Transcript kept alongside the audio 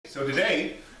So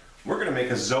today, we're going to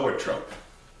make a zoetrope.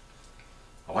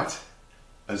 A what?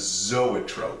 A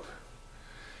zoetrope.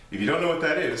 If you don't know what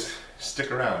that is,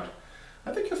 stick around.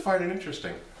 I think you'll find it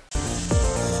interesting.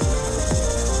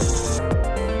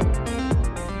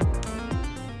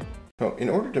 So, in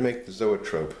order to make the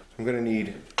zoetrope, I'm going to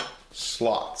need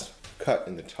slots cut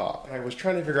in the top. I was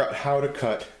trying to figure out how to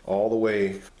cut all the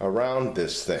way around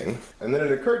this thing, and then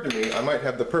it occurred to me I might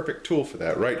have the perfect tool for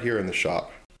that right here in the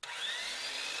shop.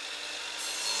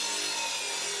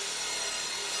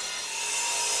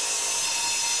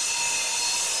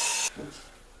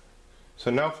 So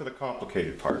now for the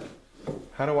complicated part.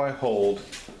 How do I hold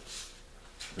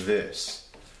this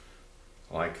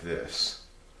like this,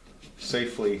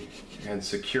 safely and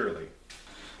securely?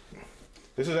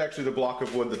 This is actually the block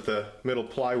of wood that the middle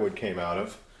plywood came out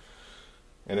of.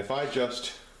 And if I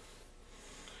just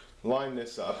line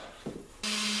this up,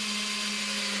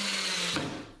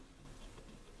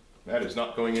 that is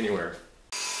not going anywhere.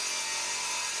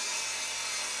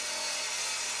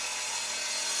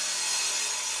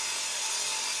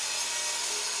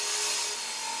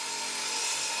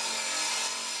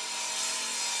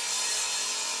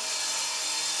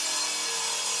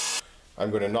 I'm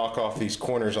going to knock off these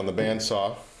corners on the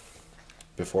bandsaw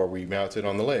before we mount it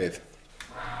on the lathe.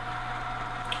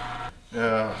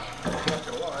 Now, I'm not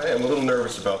going to lie, I'm a little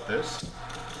nervous about this.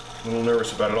 I'm a little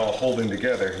nervous about it all holding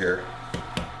together here.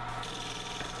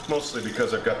 Mostly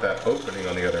because I've got that opening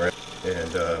on the other end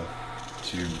and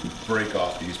to break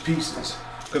off these pieces.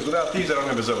 Because without these I don't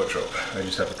have a zoetrope, I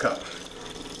just have a cup.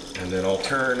 And then I'll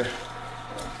turn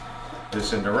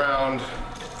this end around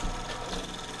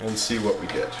and see what we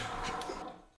get.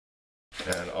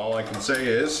 And all I can say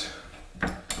is,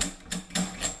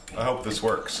 I hope this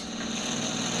works.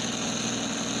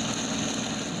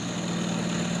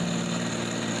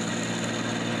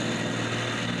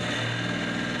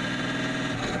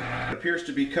 It appears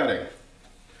to be cutting.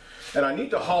 And I need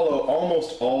to hollow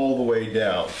almost all the way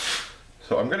down.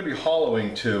 So I'm going to be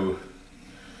hollowing to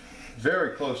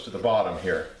very close to the bottom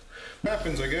here.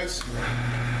 Happens, I guess.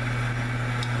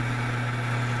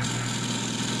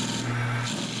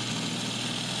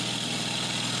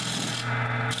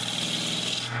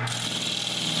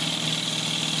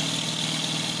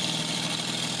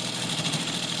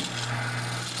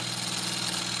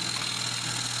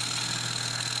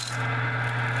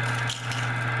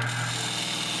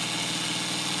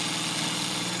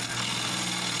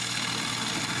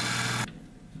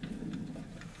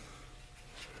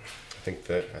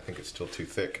 I think it's still too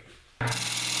thick.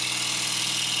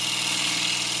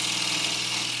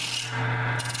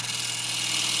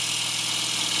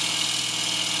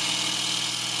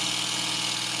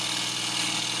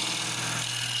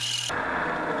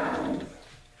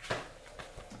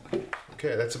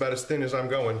 Okay, that's about as thin as I'm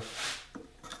going.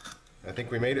 I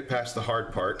think we made it past the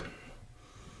hard part.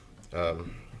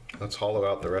 Let's hollow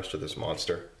out the rest of this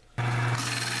monster.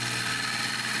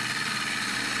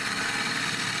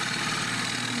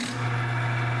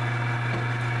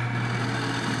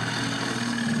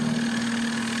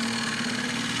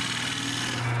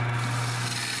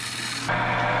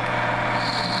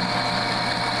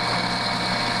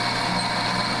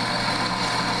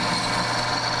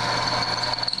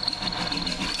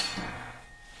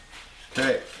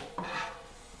 Okay,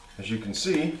 as you can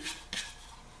see,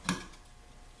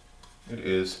 it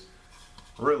is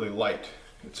really light.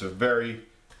 It's a very,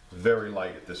 very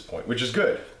light at this point, which is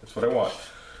good. That's what I want.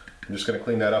 I'm just going to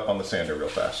clean that up on the sander real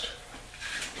fast.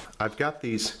 I've got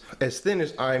these as thin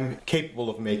as I'm capable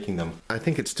of making them. I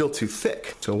think it's still too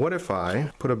thick. So what if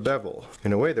I put a bevel?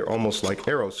 In a way, they're almost like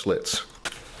arrow slits.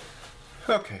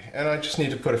 Okay, and I just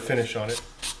need to put a finish on it.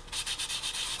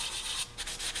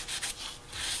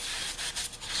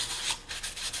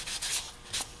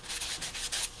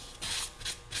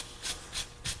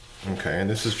 Okay, and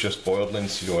this is just boiled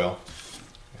linseed oil,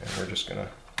 and we're just gonna...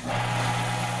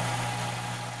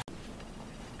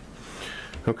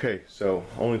 Okay, so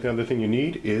only the other thing you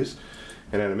need is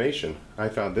an animation. I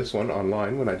found this one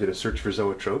online when I did a search for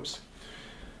zoetropes,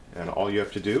 and all you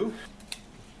have to do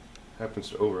happens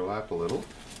to overlap a little,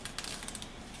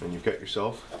 and you've got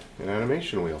yourself an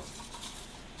animation wheel.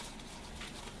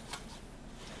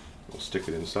 We'll stick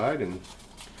it inside and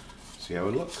see how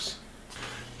it looks.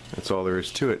 That's all there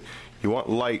is to it. You want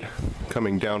light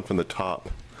coming down from the top.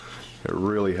 It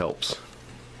really helps.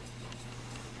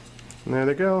 And there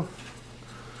they go.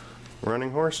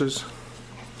 Running horses.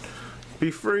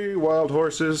 Be free, wild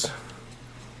horses.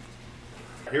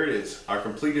 Here it is, our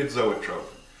completed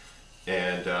zoetrope.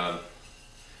 And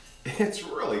it's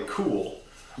really cool.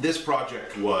 This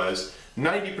project was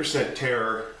 90%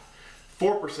 terror,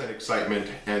 4% excitement,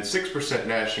 and 6%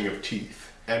 gnashing of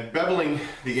teeth. And beveling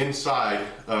the inside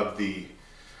of the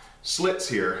slits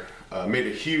here made a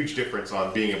huge difference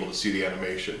on being able to see the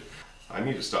animation. I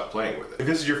need to stop playing with it. If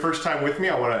this is your first time with me,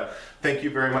 I want to thank you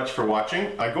very much for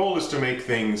watching. My goal is to make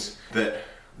things that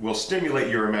will stimulate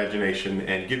your imagination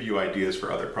and give you ideas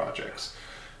for other projects.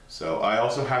 So I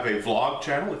also have a vlog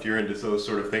channel if you're into those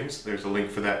sort of things. There's a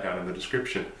link for that down in the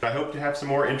description. I hope to have some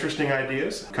more interesting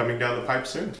ideas coming down the pipe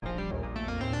soon.